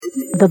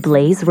The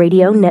Blaze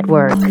Radio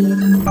Network.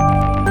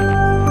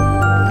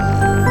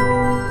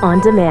 On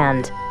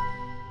demand.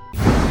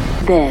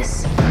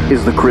 This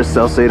is the Chris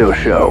Salcedo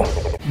Show.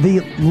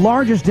 The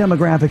largest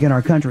demographic in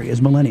our country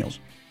is millennials.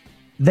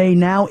 They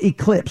now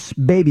eclipse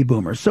baby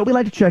boomers. So we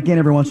like to check in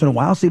every once in a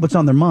while, see what's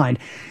on their mind.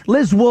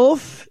 Liz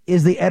Wolfe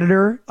is the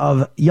editor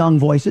of Young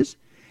Voices.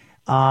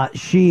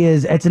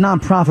 It's a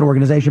nonprofit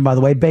organization, by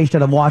the way, based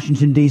out of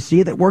Washington,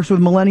 D.C., that works with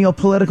millennial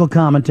political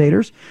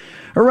commentators.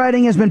 Her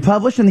writing has been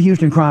published in the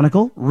Houston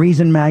Chronicle,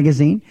 Reason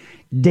Magazine,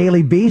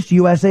 Daily Beast,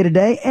 USA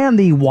Today, and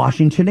the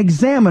Washington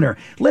Examiner.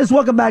 Liz,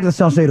 welcome back to the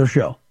Salcedo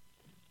Show.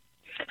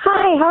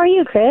 Hi, how are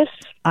you, Chris?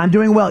 I'm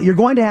doing well. You're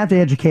going to have to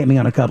educate me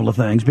on a couple of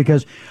things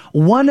because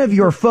one of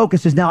your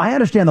focuses, now I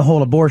understand the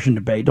whole abortion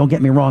debate, don't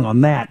get me wrong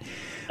on that,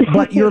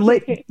 but you're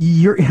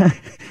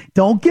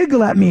don't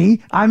giggle at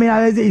me. I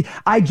mean,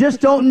 I just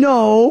don't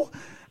know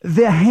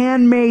The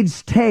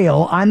Handmaid's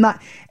Tale. I'm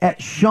not,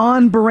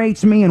 Sean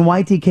berates me and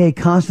YTK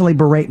constantly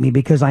berate me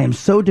because I am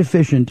so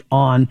deficient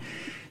on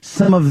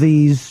some of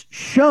these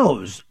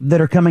shows that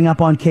are coming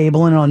up on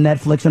cable and on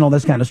Netflix and all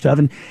this kind of stuff.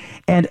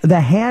 And The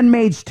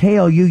Handmaid's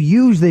Tale, you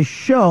use this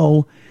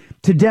show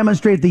to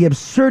demonstrate the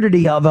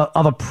absurdity of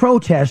a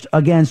protest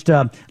against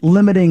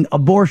limiting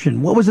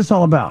abortion. What was this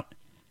all about?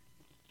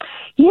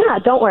 Yeah,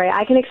 don't worry.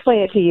 I can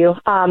explain it to you.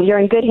 You're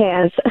in good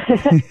hands.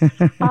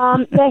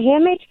 The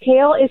Handmaid's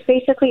Tale is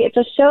basically, it's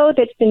a show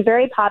that's been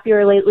very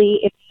popular lately.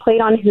 It's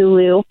played on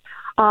Hulu.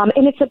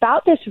 And it's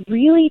about this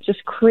really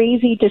just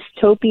crazy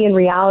dystopian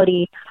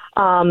reality,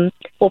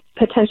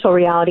 potential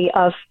reality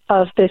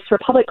of this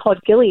republic called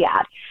Gilead.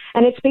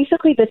 And it's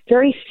basically this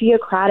very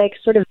theocratic,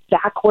 sort of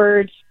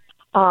backwards,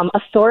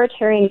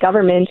 authoritarian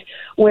government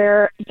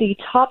where the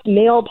top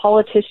male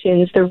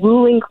politicians, the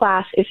ruling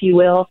class, if you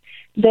will,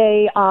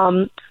 they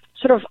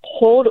sort of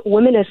hold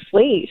women as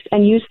slaves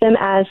and use them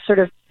as sort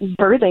of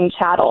birthing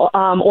chattel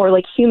or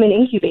like human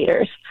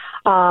incubators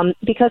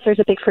because there's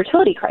a big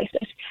fertility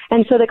crisis.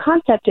 And so the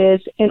concept is,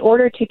 in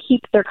order to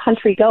keep their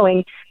country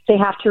going, they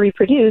have to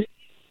reproduce.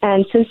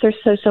 And since there's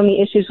so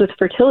many issues with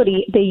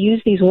fertility, they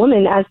use these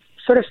women as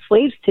sort of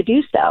slaves to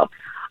do so.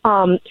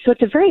 So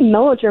it's a very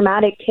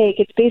melodramatic take.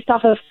 It's based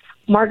off of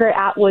Margaret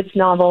Atwood's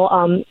novel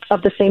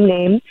of the same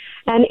name.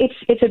 And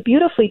it's a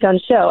beautifully done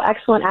show,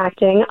 excellent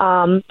acting.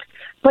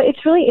 But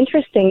it's really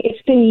interesting.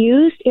 It's been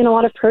used in a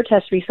lot of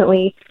protests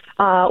recently,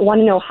 one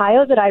in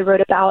Ohio that I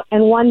wrote about,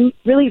 and one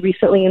really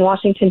recently in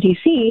Washington,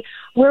 D.C.,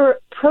 where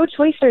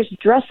pro-choicers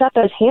dress up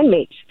as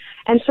handmaids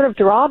and sort of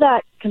draw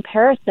that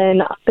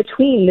comparison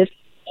between this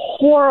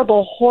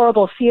horrible,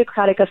 horrible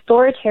theocratic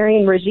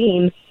authoritarian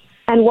regime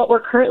and what we're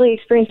currently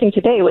experiencing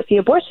today with the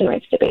abortion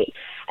rights debate.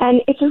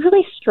 And it's a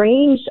really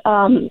strange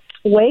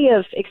way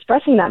of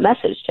expressing that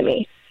message to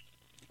me.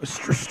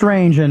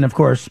 Strange, and of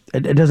course,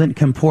 it doesn't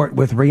comport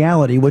with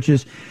reality, which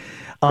is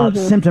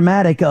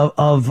symptomatic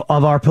of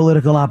our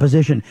political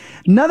opposition.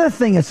 Another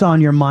thing that's on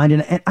your mind,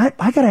 and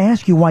I got to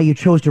ask you why you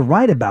chose to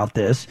write about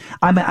this.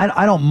 I mean,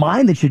 I don't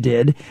mind that you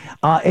did.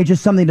 It's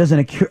just something that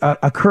doesn't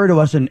occur to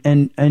us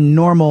in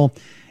normal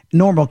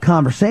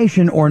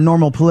conversation or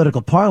normal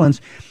political parlance.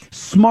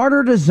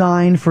 Smarter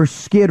design for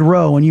Skid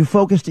Row, and you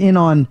focused in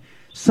on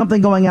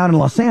something going out in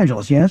Los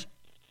Angeles, yes?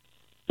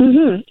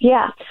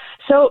 Yeah.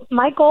 So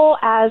my goal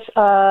as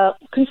a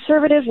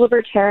conservative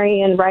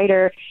libertarian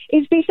writer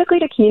is basically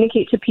to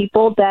communicate to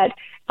people that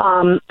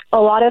a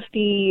lot of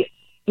the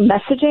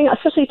messaging,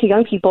 especially to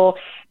young people,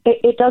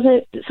 it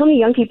doesn't, so many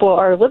young people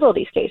are liberal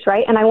these days,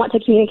 right? And I want to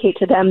communicate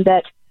to them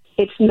that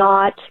it's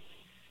not,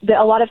 that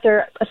a lot of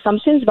their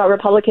assumptions about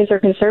Republicans or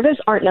conservatives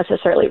aren't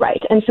necessarily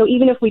right. And so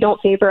even if we don't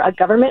favor a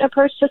government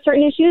approach to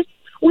certain issues,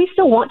 we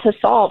still want to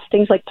solve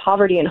things like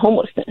poverty and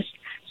homelessness.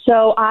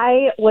 So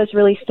I was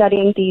really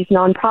studying these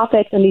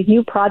nonprofits and these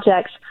new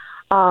projects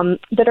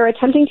that are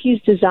attempting to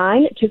use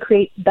design to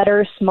create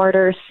better,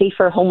 smarter,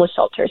 safer homeless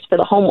shelters for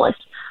the homeless.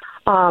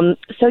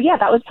 So yeah,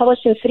 that was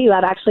published in City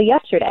Lab actually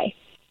yesterday.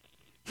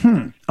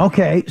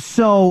 Okay,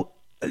 so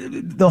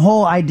the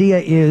whole idea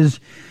is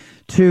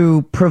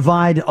to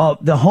provide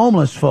the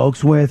homeless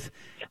folks with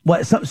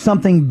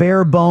something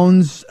bare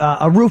bones,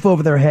 a roof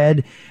over their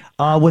head,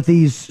 with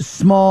these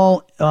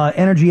small,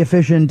 energy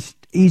efficient,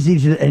 easy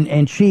to,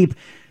 and cheap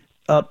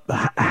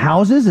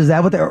houses. Is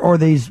that what they're, or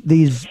these?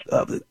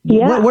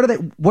 Yeah. What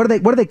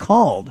are they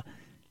called?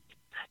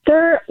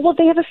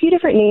 They have a few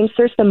different names.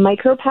 There's the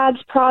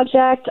Micropads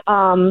project.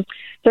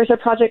 There's a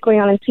project going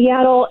on in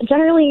Seattle.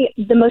 Generally,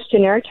 the most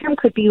generic term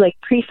could be like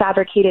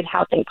prefabricated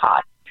housing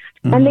pods.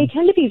 And they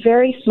tend to be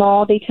very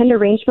small. They tend to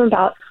range from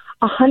about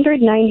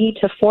 190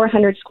 to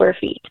 400 square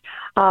feet.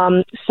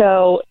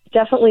 So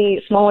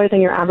definitely smaller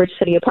than your average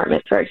city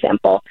apartment, for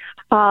example.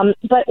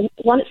 But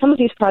some of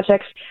these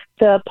projects,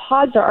 the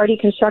pods are already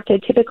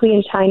constructed, typically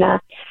in China,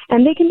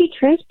 and they can be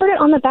transported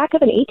on the back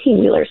of an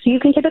 18-wheeler. So you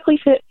can typically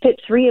fit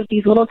 3 of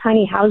these little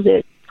tiny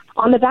houses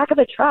on the back of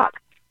a truck.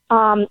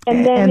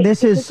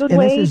 This is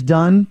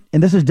done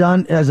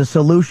as a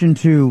solution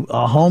to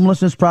a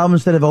homelessness problem.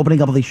 Instead of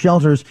opening up all these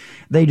shelters,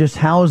 they just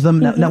house them.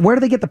 Now, where do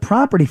they get the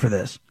property for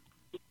this?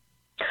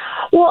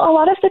 Well, a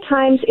lot of the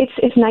times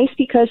it's nice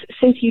because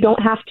since you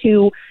don't have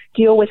to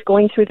deal with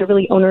going through the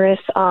really onerous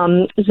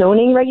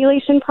zoning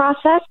regulation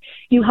process,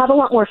 you have a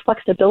lot more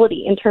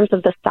flexibility in terms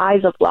of the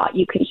size of lot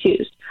you can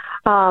choose.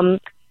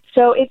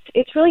 So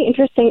it's really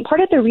interesting.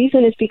 Part of the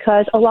reason is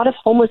because a lot of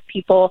homeless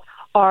people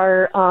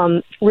are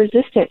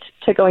resistant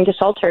to going to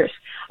shelters.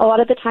 A lot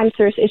of the times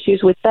there's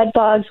issues with bed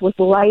bugs, with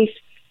lice,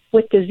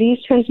 with disease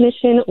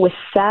transmission, with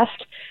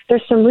theft.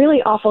 There's some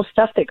really awful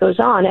stuff that goes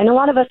on, and a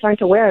lot of us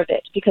aren't aware of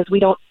it because we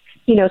don't,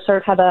 sort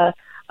of have a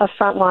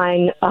front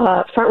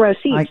row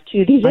seat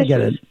to these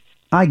issues.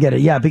 I get it.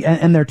 Yeah,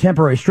 and they're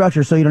temporary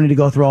structures, so you don't need to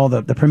go through all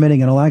the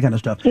permitting and all that kind of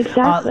stuff.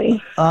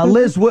 Exactly.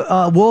 Liz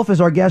Wolfe is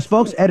our guest,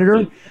 folks.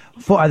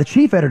 The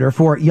chief editor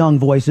for Young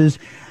Voices.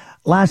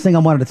 Last thing I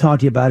wanted to talk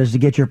to you about is to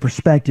get your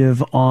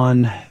perspective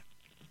on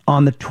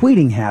the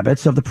tweeting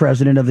habits of the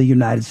President of the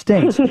United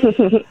States. How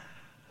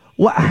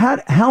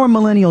are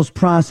millennials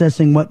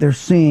processing what they're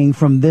seeing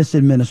from this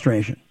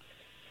administration?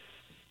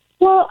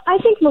 Well, I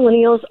think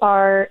millennials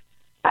are,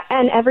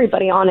 and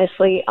everybody,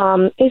 honestly,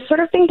 is sort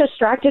of being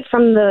distracted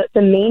from the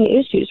main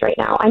issues right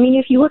now. I mean,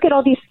 if you look at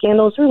all these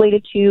scandals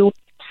related to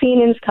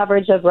CNN's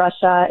coverage of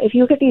Russia, if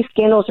you look at these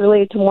scandals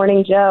related to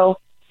Morning Joe,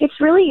 it's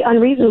really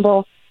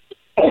unreasonable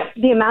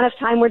the amount of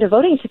time we're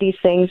devoting to these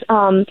things.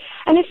 And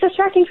it's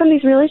distracting from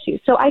these real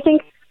issues. So I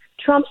think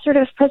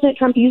President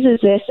Trump uses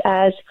this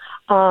as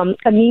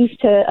a means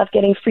of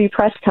getting free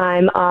press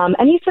time.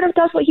 And he sort of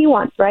does what he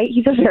wants, right?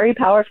 He's a very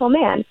powerful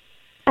man.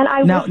 And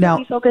I wish that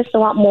we focused a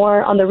lot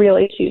more on the real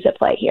issues at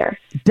play here.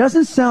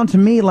 Doesn't sound to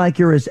me like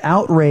you're as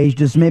outraged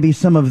as maybe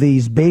some of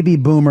these baby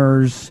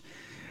boomers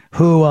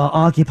who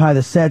occupy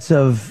the sets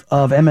of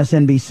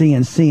MSNBC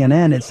and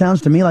CNN. It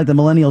sounds to me like the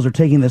millennials are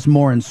taking this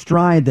more in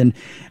stride than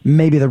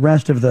maybe the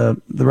rest of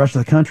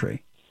the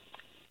country.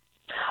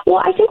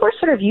 Well, I think we're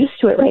sort of used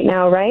to it right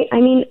now, right? I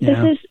mean, This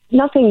is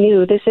nothing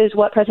new. This is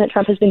what President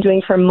Trump has been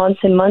doing for months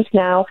and months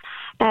now.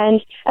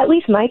 And at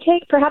least my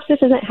take, perhaps this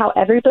isn't how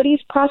everybody's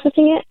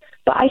processing it,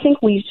 but I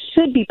think we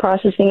should be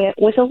processing it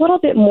with a little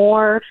bit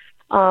more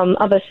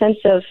of a sense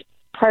of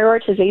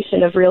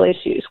prioritization of real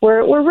issues.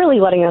 We're really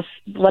letting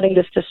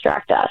this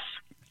distract us.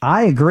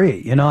 I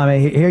agree.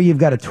 Here you've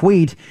got a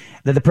tweet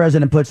that the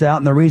president puts out,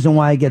 and the reason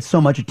why he gets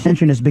so much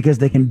attention is because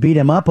they can beat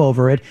him up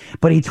over it.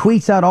 But he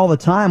tweets out all the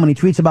time. When he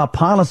tweets about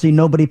policy,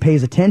 nobody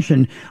pays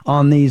attention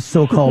on these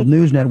so-called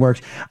news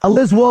networks.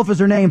 Liz Wolfe is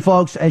her name,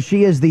 folks, as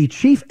she is the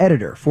chief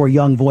editor for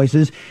Young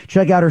Voices.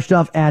 Check out her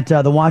stuff at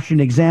the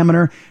Washington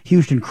Examiner,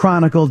 Houston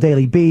Chronicle,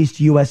 Daily Beast,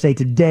 USA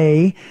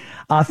Today.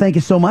 Thank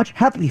you so much.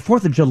 Happy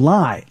 4th of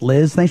July,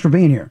 Liz. Thanks for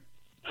being here.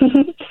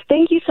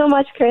 Thank you so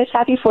much, Chris.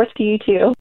 Happy 4th to you, too.